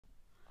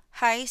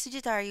Hi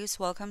Sagittarius,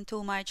 welcome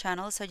to my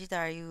channel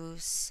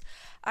Sagittarius.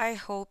 I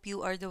hope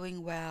you are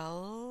doing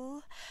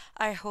well.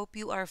 I hope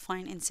you are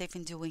fine and safe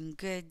and doing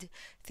good.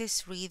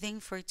 This reading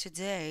for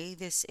today,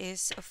 this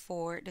is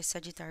for the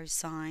Sagittarius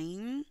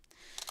sign.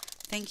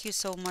 Thank you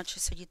so much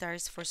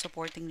Sagittarius for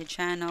supporting the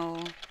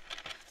channel.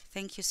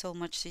 Thank you so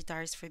much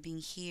Sagittarius for being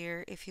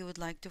here. If you would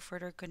like to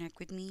further connect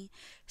with me,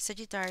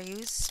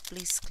 Sagittarius,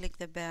 please click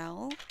the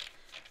bell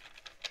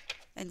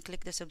and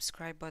click the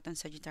subscribe button,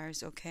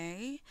 Sagittarius,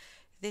 okay?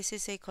 This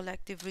is a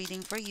collective reading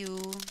for you.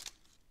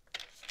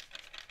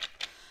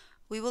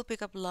 We will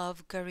pick up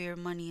love, career,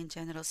 money, and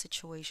general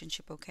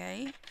situationship,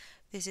 okay?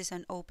 This is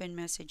an open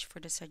message for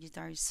the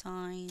Sagittarius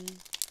sign.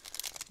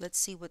 Let's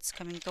see what's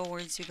coming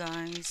towards you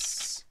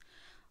guys.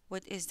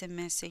 What is the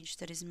message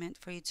that is meant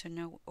for you to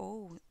know?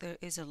 Oh, there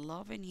is a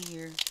love in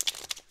here.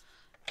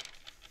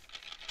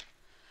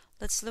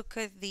 Let's look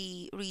at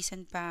the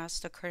recent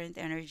past, the current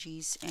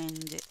energies,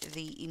 and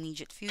the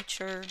immediate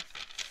future.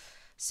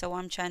 So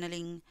I'm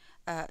channeling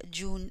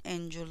June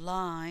and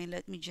July.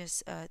 Let me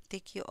just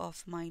take you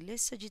off my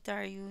list,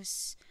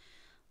 Sagittarius.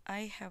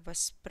 I have a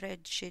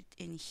spreadsheet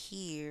in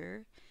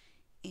here.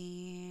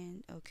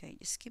 And okay,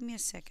 just give me a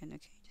second.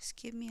 Okay, just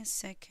give me a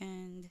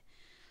second.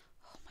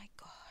 Oh my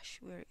gosh,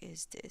 where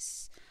is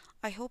this?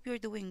 I hope you're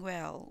doing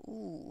well.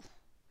 Ooh,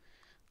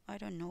 I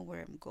don't know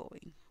where I'm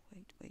going.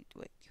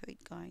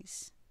 Wait,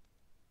 guys.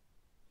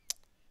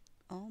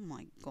 Oh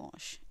my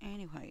gosh.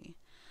 Anyway,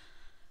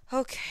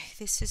 okay,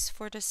 this is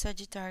for the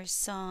Sagittarius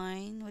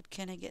sign. What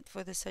can I get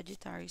for the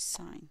Sagittarius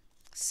sign?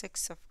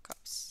 Six of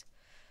Cups.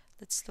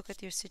 Let's look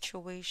at your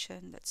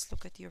situation. Let's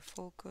look at your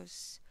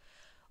focus.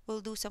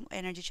 We'll do some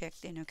energy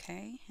check-in,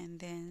 okay? And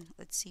then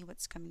let's see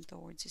what's coming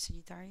towards the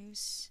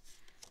Sagittarius.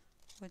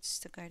 What's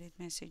the guided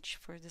message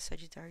for the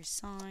Sagittarius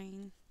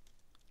sign?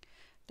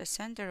 The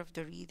center of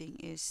the reading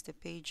is the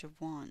Page of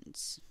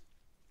Wands.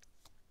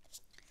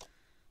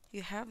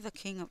 You have the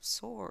King of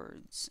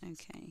Swords,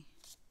 okay.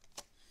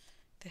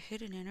 The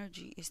hidden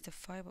energy is the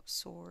Five of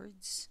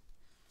Swords.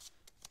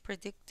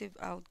 Predictive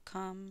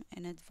outcome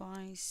and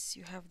advice.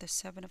 You have the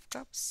Seven of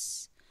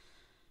Cups.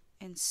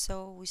 And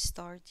so we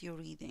start your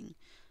reading.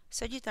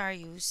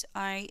 Sagittarius,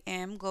 I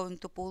am going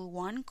to pull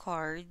one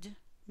card,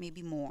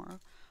 maybe more,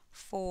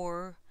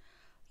 for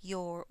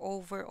your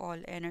overall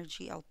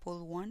energy. I'll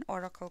pull one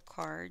oracle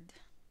card.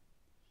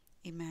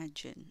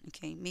 Imagine,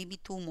 okay, maybe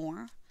two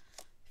more.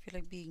 I feel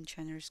like being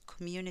generous.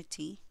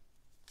 Community.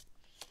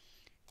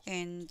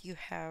 And you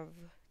have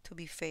to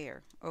be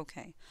fair.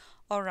 Okay.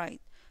 All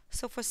right.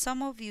 So for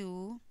some of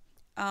you,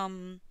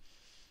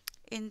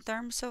 in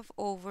terms of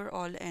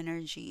overall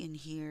energy in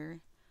here,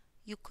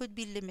 you could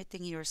be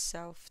limiting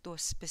yourself to a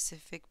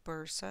specific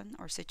person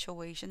or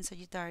situation,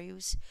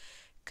 Sagittarius,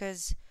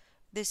 because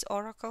this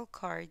oracle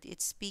card,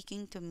 it's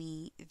speaking to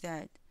me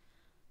that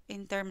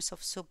in terms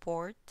of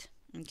support,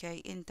 okay,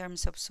 in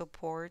terms of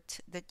support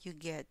that you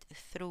get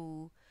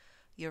through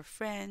your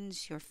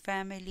friends, your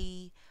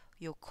family,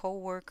 your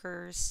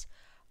co-workers,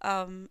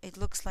 it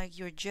looks like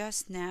you're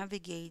just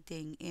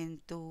navigating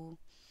into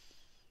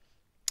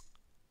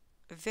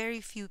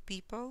very few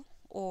people,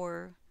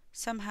 or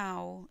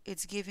somehow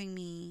it's giving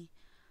me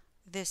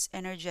this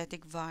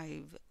energetic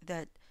vibe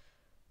that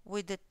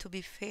with the to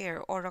be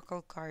fair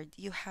oracle card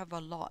you have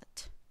a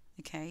lot,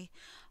 okay.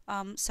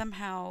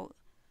 Somehow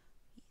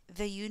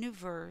the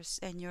universe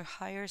and your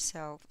higher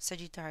self,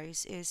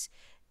 Sagittarius, is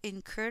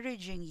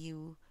encouraging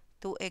you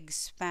to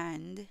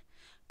expand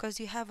because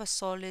you have a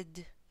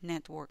solid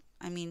network.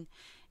 I mean,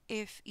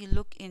 if you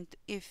look into,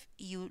 if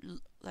you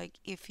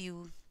if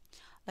you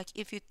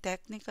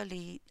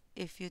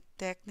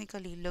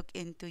technically look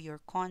into your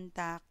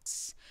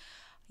contacts,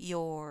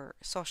 your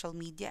social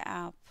media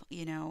app,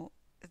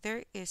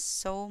 there is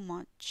so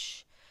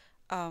much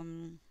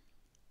um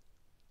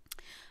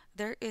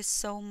there is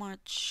so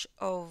much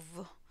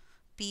of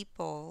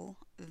people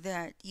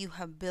that you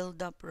have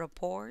built up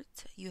rapport,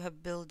 you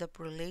have built up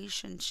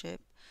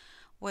relationship,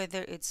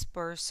 whether it's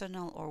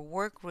personal or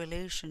work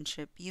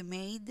relationship, you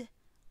made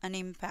an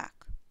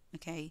impact.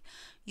 Okay,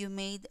 you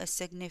made a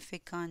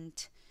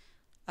significant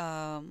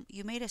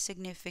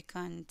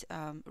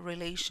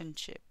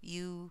relationship.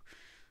 You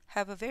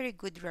have a very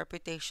good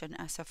reputation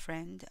as a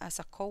friend, as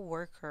a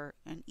co-worker,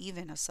 and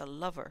even as a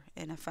lover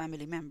and a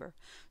family member.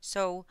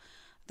 So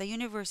the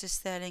universe is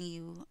telling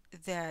you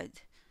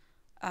that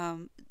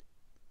um,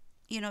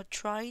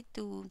 try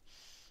to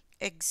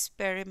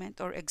experiment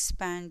or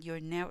expand your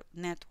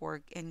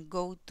network and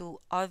go to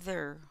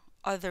other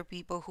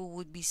people who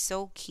would be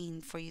so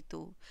keen for you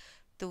to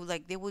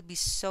like they would be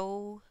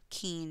so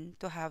keen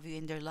to have you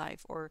in their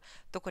life or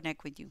to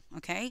connect with you,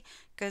 okay?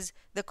 Because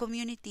the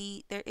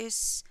community, there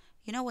is,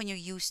 when you're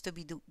used to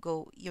be do,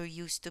 go you're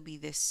used to be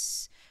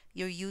this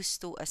you're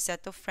used to a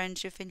set of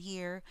friendship in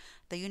here.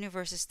 The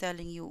universe is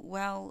telling you,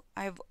 well,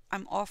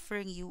 I'm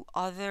offering you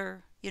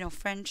other,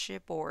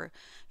 friendship, or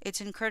it's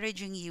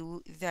encouraging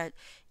you that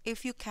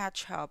if you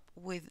catch up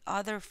with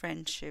other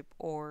friendship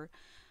or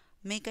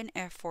make an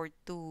effort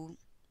to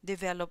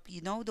develop,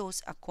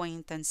 those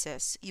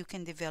acquaintances, you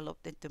can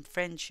develop into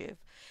friendship.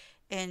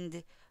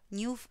 And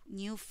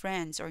new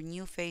friends or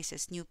new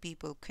faces, new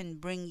people can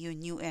bring you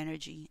new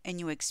energy and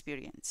new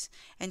experience,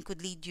 and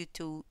could lead you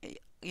to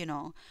you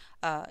know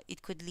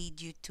it could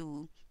lead you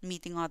to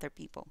meeting other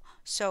people.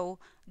 So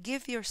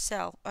give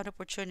yourself an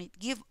opportunity,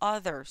 give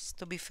others,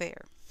 to be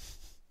fair,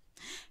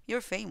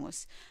 you're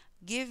famous,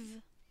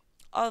 give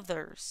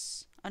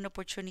others an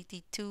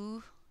opportunity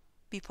to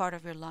be part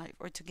of your life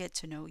or to get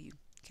to know you.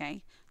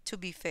 Okay, to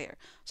be fair.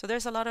 So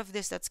there's a lot of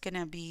this that's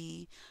gonna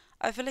be,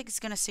 I feel like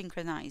it's gonna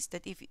synchronize,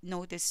 that if you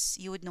notice,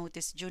 you would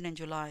notice June and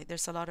July,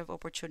 there's a lot of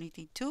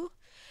opportunity to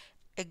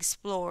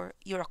explore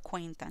your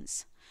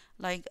acquaintance.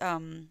 Like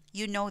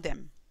you know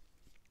them,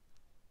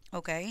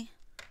 okay?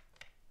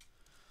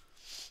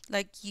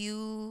 Like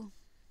you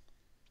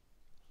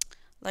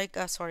like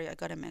sorry, I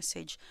got a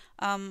message.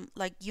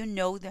 Like you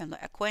know them,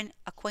 like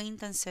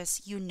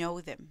acquaintances, you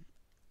know them.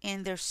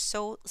 And there's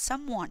so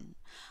someone,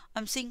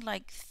 I'm seeing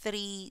like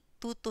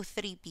two to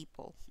three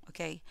people,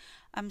 okay?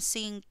 I'm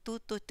seeing two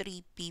to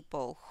three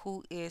people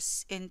who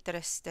is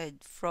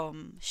interested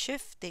from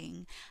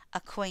shifting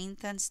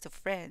acquaintance to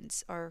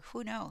friends, or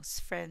who knows,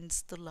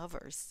 friends to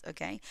lovers,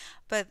 okay?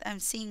 But I'm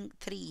seeing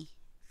three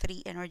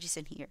energies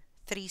in here,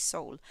 three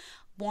soul.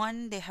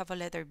 One, they have a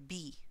letter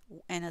B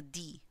and a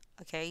D,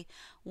 okay?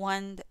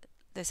 One,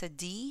 there's a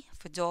D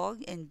for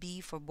dog and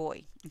B for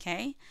boy,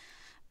 okay?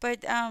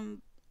 But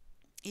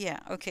yeah,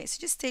 okay. So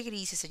just take it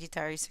easy,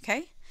 Sagittarius,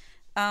 okay?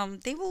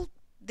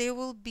 They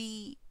will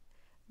be,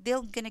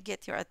 they're gonna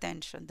get your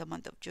attention the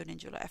month of June and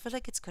July. I feel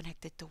like it's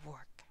connected to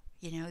work.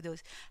 You know,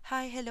 those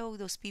hi, hello,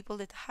 those people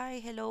that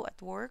hi, hello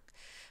at work,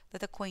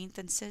 that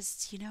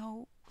acquaintances,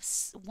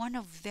 one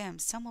of them,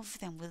 some of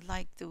them would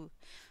like to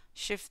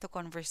shift the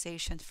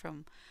conversation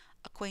from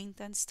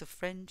acquaintance to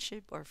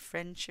friendship, or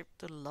friendship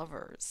to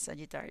lovers.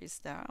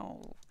 Sagittarius,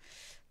 now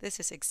this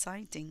is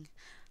exciting.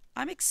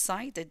 I'm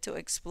excited to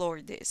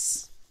explore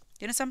this.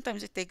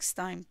 Sometimes it takes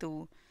time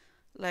to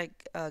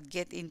like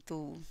get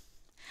into,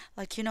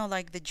 like,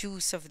 like the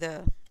juice of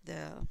the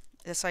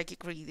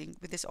psychic reading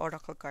with this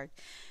oracle card.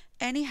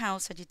 Anyhow,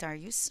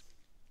 Sagittarius.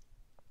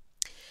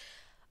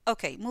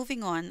 Okay,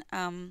 moving on.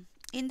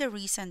 In the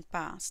recent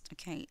past,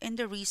 okay, in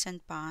the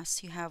recent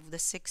past, you have the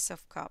Six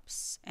of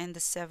Cups and the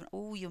Seven.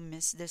 Oh, you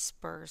miss this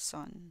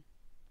person.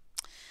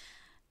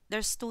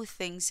 There's two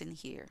things in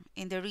here.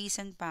 In the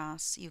recent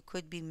past, you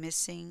could be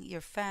missing your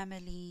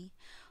family,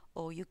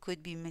 or you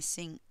could be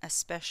missing a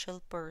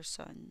special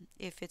person.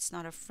 If it's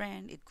not a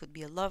friend, it could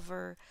be a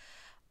lover.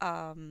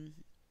 Um,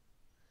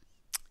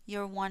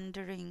 you're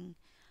wondering,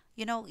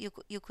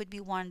 you could be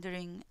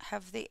wondering,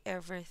 have they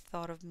ever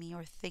thought of me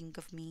or think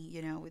of me?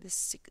 With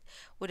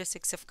the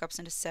Six of Cups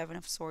and the Seven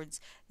of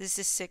Swords. This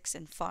is six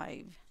and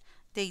five.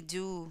 They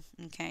do,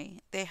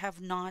 okay. They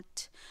have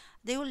not.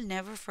 They will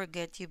never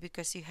forget you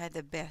because you had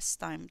the best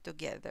time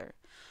together.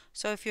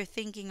 So if you're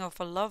thinking of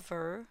a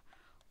lover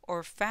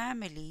or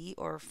family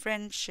or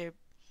friendship,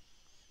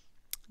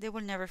 they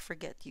will never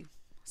forget you,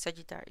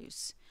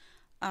 Sagittarius.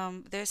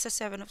 There's a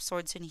Seven of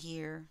Swords in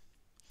here.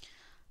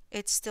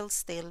 It's still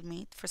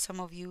stalemate for some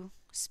of you,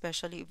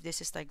 especially if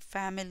this is like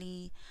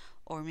family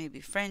or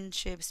maybe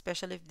friendship,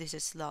 especially if this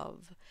is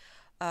love.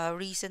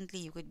 Recently,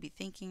 you could be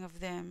thinking of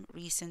them.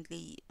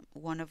 Recently,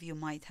 one of you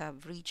might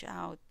have reached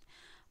out.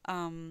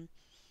 Um,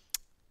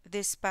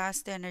 this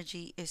past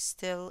energy is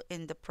still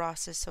in the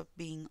process of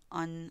being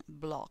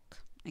unblocked.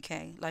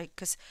 Okay, like,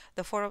 because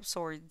the Four of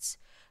Swords,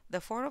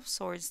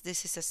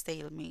 this is a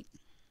stalemate.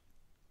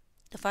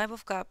 The Five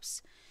of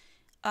Cups,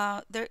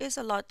 there is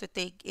a lot to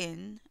take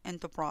in and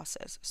to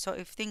process. So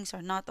if things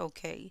are not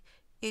okay,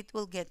 it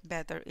will get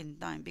better in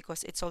time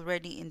because it's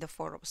already in the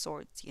Four of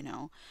Swords.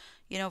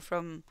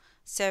 From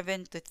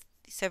seven to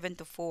 7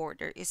 to 4,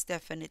 there is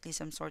definitely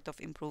some sort of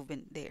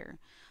improvement there.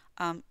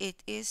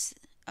 It is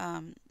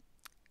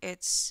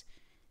it's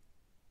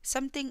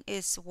something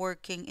is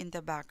working in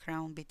the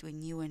background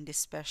between you and this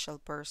special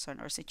person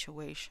or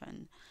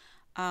situation.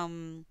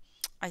 um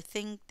I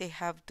think they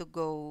have to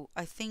go.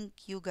 I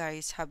think you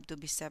guys have to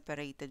be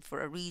separated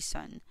for a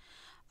reason.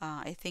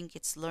 I think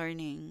it's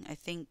learning. I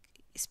think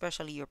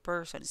especially your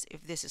persons,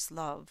 if this is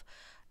love,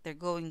 they're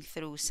going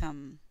through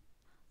some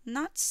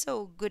not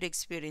so good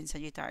experience,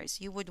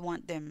 Sagittarius. You would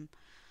want them,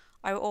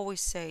 I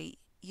always say,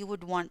 you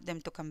would want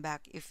them to come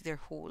back if they're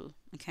whole.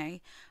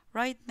 Okay.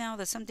 Right now,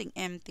 there's something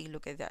empty.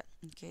 Look at that.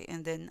 Okay.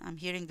 And then I'm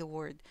hearing the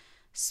word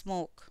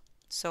smoke.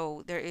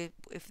 So there is,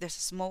 if there's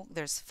smoke,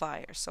 there's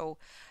fire. So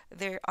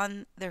they're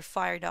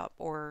fired up,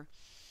 or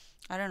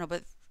I don't know,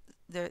 but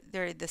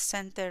they're the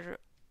center.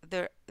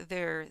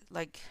 They're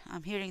like,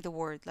 I'm hearing the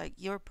word like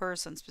your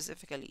person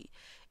specifically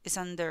is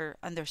under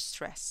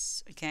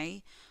stress.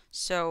 Okay.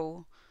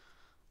 So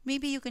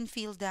maybe you can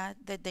feel that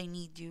they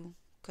need you,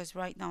 because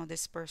right now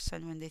this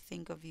person, when they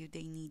think of you,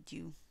 they need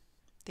you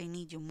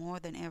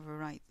more than ever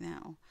right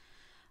now.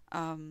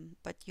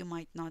 But you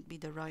might not be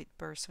the right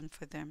person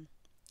for them,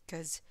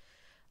 because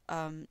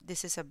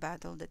this is a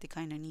battle that they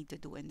kind of need to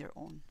do in their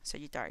own,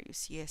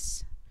 Sagittarius.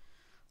 Yes,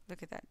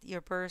 look at that,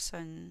 your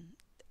person,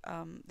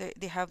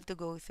 they have to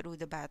go through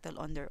the battle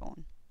on their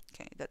own.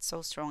 Okay, that's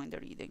so strong in the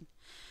reading.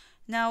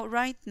 Now,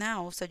 right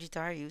now,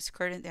 Sagittarius,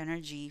 current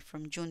energy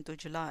from June to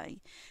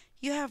July,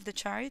 you have the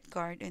Chariot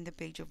card and the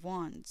Page of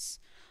Wands.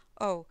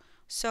 Oh,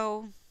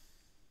 so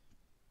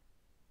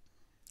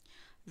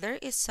there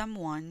is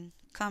someone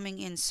coming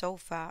in so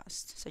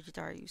fast,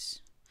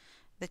 Sagittarius.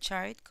 The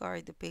Chariot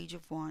card, the Page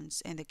of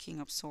Wands, and the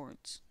King of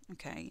Swords.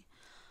 Okay.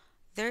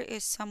 There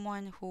is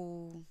someone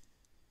who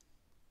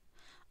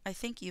I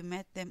think you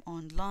met them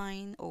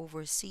online,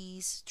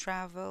 overseas,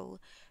 travel,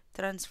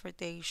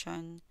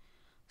 transportation.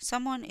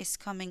 Someone is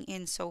coming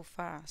in so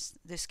fast,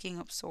 this King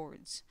of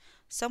Swords.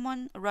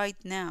 Someone right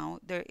now,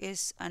 there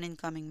is an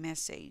incoming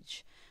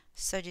message,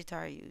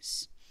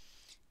 Sagittarius.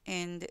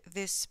 And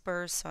this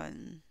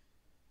person,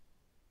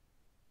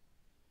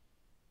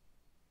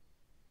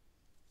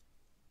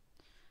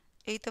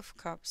 Eight of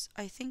Cups,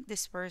 I think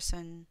this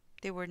person,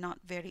 they were not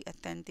very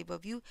attentive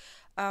of you.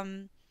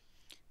 Um,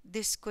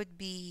 this could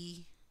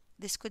be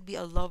this could be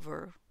a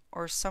lover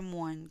or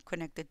someone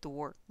connected to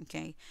work,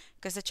 okay?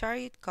 Because the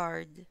Chariot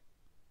card,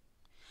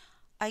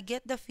 I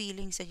get the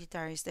feeling,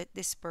 Sagittarius, that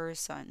this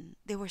person,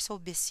 they were so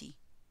busy,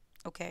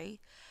 okay?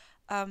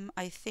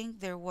 I think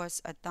there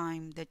was a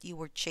time that you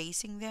were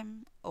chasing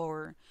them,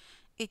 or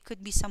it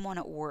could be someone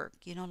at work,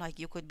 like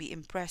you could be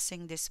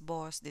impressing this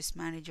boss, this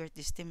manager,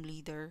 this team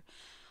leader,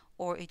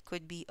 or it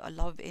could be a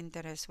love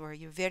interest where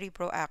you're very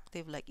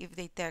proactive. Like if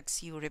they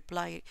text you,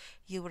 reply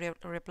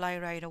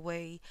right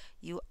away.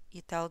 You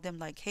tell them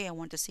like, hey, I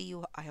want to see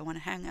you, I want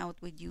to hang out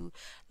with you.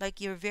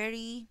 Like you're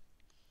very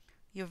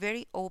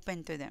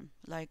open to them.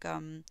 Like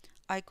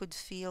I could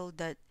feel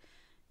that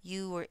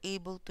you were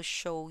able to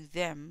show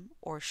them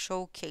or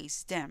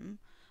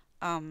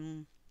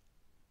um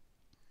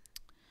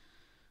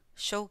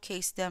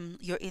showcase them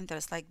your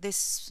interest. Like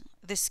this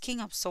King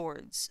of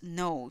Swords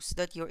knows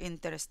that you're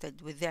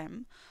interested with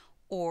them,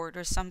 or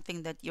there's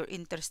something that you're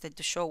interested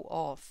to show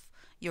off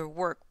your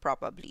work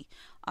probably.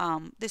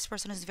 This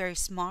person is very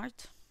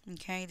smart.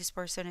 Okay, this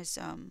person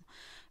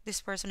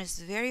is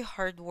very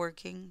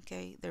hardworking.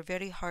 Okay, they're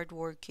very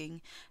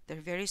hardworking.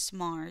 They're very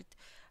smart.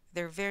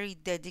 They're very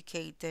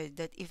dedicated.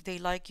 That if they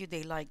like you,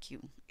 they like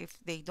you. If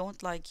they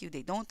don't like you,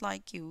 they don't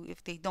like you.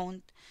 If they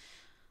don't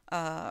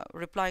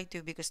reply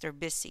to, because they're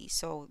busy,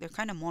 so they're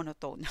kind of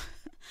monotone.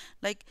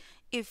 Like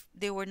if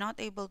they were not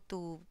able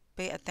to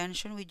pay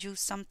attention with you,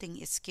 something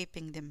is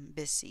keeping them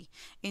busy.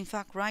 In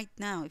fact, right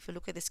now, if you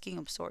look at this King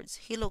of Swords,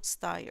 he looks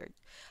tired.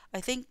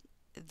 I think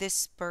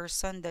this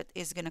person that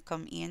is gonna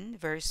come in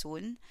very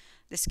soon,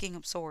 this King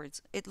of Swords,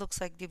 it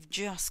looks like they've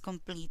just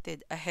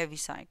completed a heavy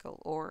cycle,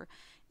 or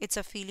it's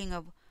a feeling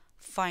of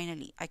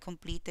finally I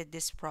completed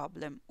this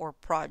problem or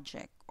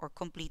project, or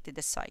completed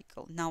the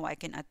cycle. Now I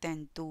can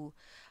attend to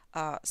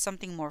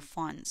something more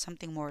fun,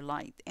 something more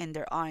light, and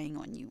they're eyeing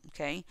on you.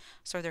 Okay,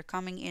 so they're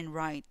coming in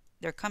right.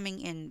 They're coming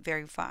in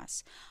very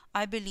fast.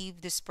 I believe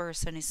this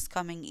person is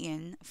coming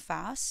in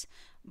fast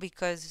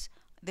because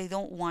they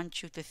don't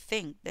want you to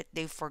think that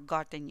they've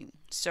forgotten you.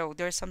 So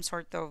there's some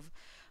sort of,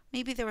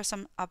 maybe there was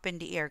some up in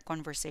the air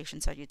conversation,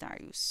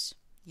 Sagittarius.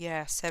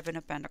 Yeah, Seven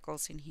of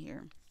Pentacles in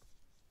here.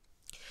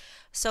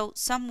 So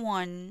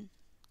someone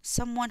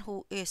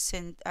who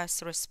isn't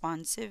as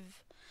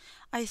responsive.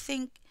 I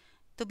think,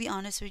 to be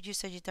honest with you,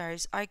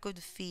 Sagittarius, I could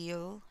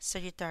feel,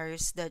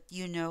 Sagittarius, that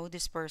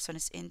this person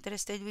is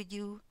interested with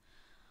you.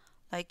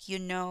 Like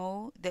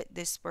that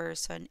this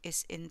person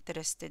is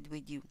interested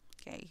with you.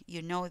 Okay,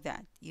 you know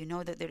that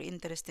they're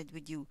interested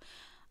with you,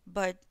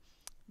 but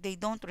they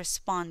don't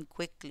respond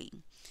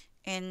quickly.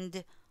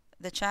 And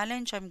the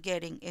challenge I'm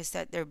getting is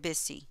that they're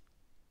busy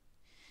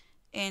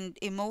and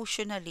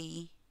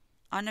emotionally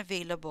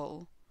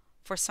unavailable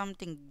for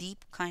something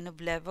deep kind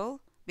of level,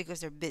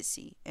 because they're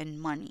busy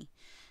and money.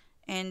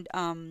 And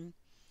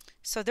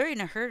so they're in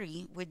a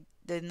hurry with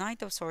the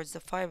Knight of Swords, the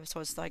Five of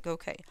Swords, like,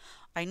 okay,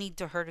 I need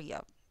to hurry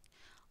up.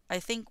 I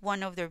think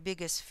one of their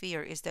biggest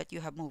fear is that you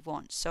have moved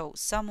on. So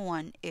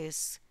someone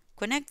is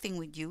connecting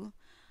with you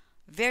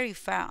very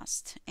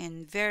fast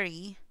and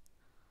very,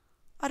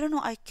 I don't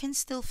know, I can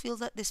still feel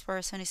that this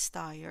person is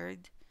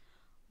tired,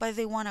 but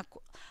they want to,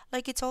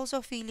 like, it's also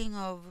a feeling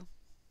of,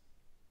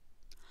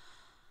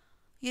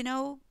 you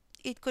know,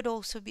 it could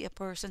also be a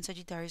person,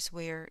 Sagittarius,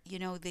 where,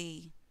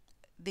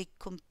 they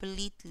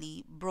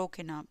completely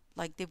broken up,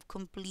 like they've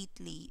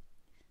completely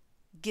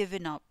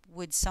given up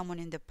with someone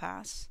in the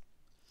past.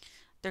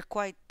 They're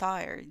quite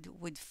tired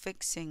with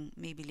fixing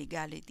maybe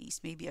legalities,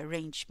 maybe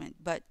arrangement,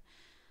 but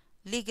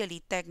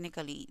legally,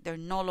 technically, they're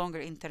no longer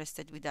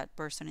interested with that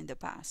person in the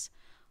past.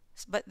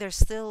 But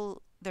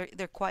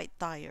they're quite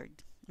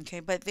tired. Okay,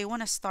 but they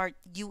want to start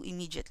you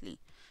immediately,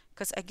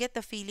 because I get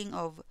the feeling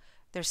of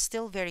they're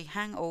still very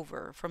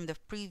hangover from the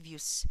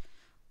previous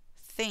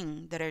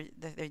thing that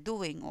they're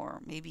doing,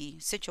 or maybe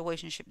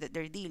situationship that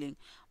they're dealing,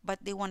 but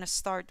they want to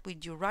start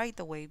with you right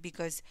away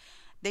because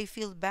they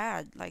feel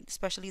bad, like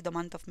especially the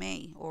month of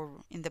May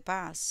or in the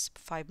past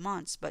 5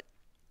 months. But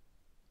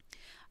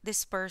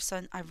this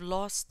person, I've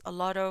lost a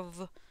lot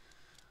of,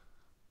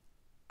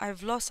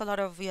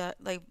 yeah,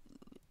 like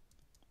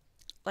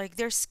Like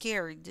they're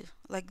scared.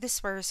 Like this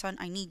person,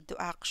 I need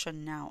to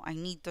action now. I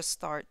need to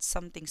start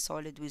something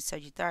solid with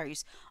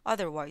Sagittarius.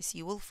 Otherwise,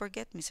 you will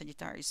forget me,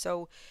 Sagittarius.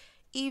 So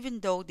even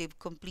though they've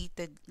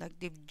completed, like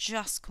they've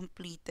just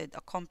completed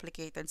a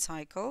complicated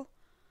cycle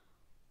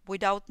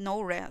without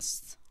no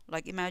rest.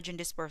 Like imagine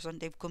this person,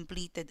 they've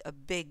completed a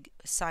big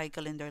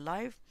cycle in their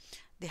life.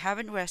 They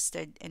haven't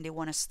rested and they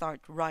want to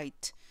start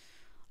right,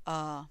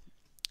 uh,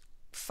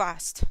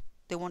 fast.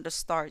 They want to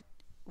start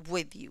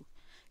with you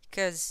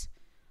because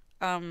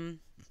um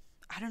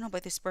I don't know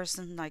about this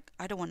person. Like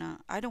I don't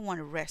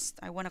wanna rest.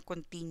 I wanna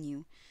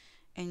continue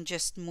and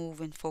just move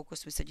and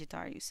focus with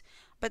Sagittarius.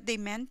 But they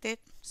meant it,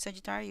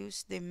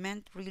 Sagittarius. They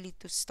meant really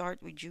to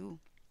start with you.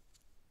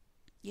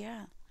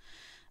 Yeah.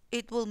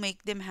 It will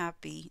make them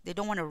happy. They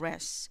don't want to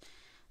rest.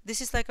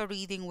 This is like a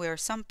reading where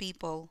some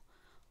people,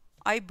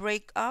 I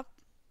break up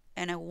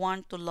and I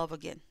want to love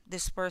again.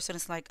 This person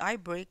is like, I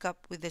break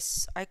up with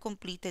this, I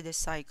completed this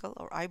cycle,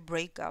 or I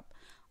break up,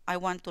 I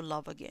want to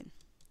love again.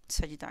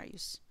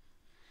 Sagittarius.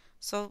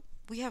 So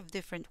we have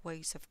different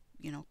ways of,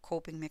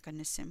 coping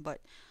mechanism, but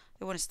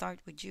they want to start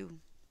with you.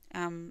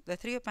 The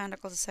Three of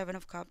Pentacles, the Seven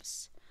of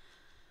Cups.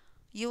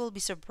 You will be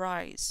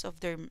surprised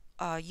of their.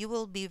 You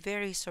will be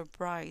very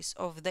surprised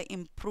of the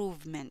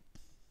improvement.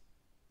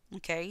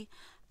 Okay,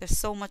 there's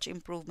so much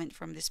improvement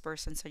from this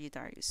person,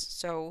 Sagittarius.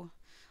 So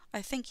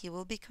I think you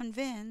will be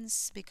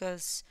convinced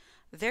because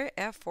their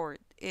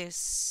effort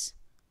is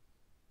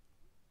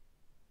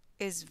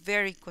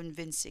very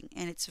convincing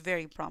and it's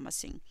very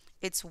promising.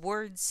 It's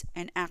words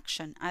and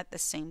action at the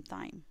same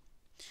time.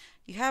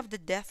 You have the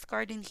Death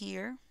card in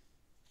here.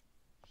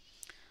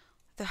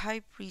 The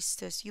High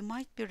Priestess, you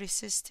might be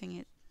resisting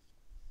it.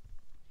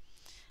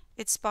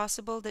 It's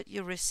possible that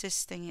you're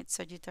resisting it,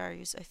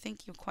 Sagittarius. I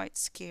think you're quite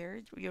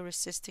scared. You're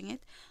resisting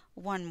it.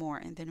 One more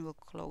and then we'll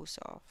close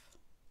off.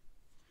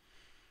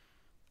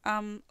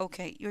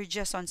 Okay, you're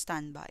just on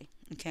standby.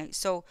 Okay,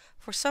 so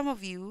for some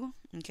of you,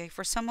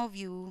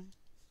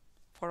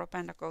 Four of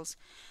Pentacles.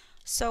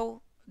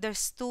 So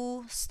there's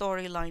two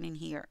storyline in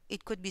here.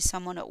 It could be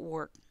someone at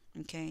work.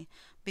 Okay,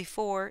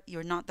 before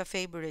you're not the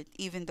favorite,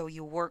 even though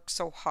you work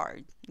so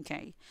hard.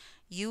 Okay,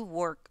 you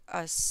work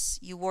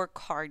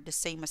hard the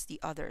same as the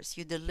others.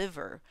 You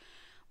deliver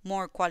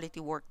more quality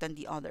work than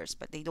the others,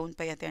 but they don't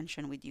pay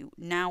attention with you.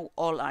 Now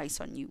all eyes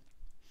on you.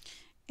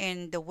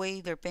 And the way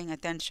they're paying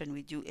attention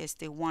with you is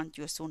they want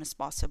you as soon as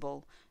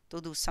possible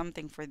to do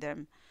something for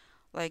them.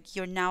 Like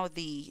you're now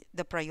the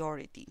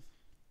priority.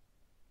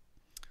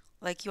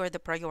 Like you're the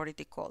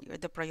priority call. You're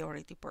the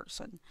priority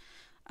person.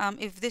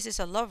 If this is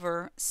a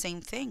lover, same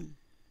thing.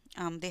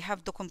 They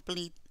have to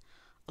complete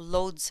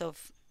loads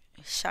of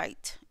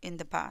shite in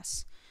the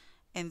past,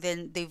 and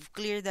then they've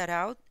cleared that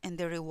out, and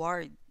the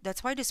reward.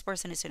 That's why this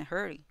person is in a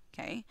hurry.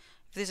 Okay,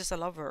 if this is a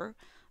lover,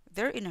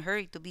 they're in a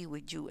hurry to be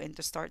with you and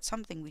to start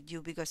something with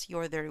you because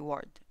you're the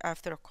reward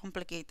after a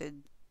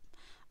complicated,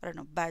 I don't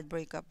know, bad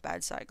breakup,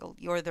 bad cycle.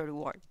 You're the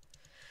reward.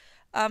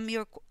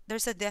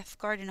 There's a Death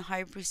card and a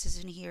High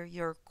Priestess in here.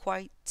 You're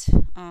quite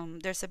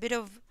there's a bit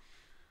of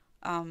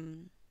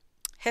um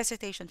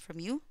hesitation from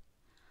you,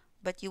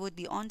 but you would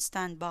be on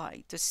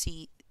standby to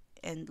see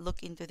and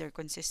look into their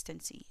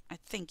consistency. I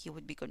think you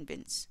would be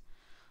convinced.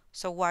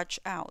 So watch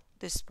out.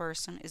 This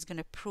person is going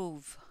to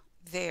prove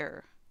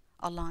their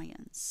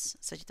alliance,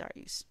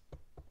 Sagittarius.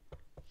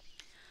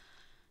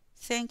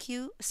 Thank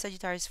you,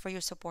 Sagittarius, for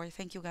your support.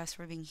 Thank you guys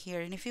for being here.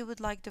 And if you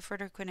would like to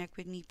further connect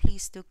with me,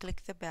 please do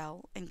click the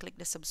bell and click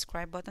the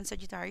subscribe button,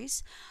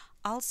 Sagittarius.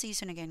 I'll see you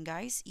soon again,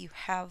 guys. You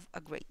have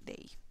a great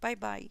day. Bye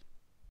bye.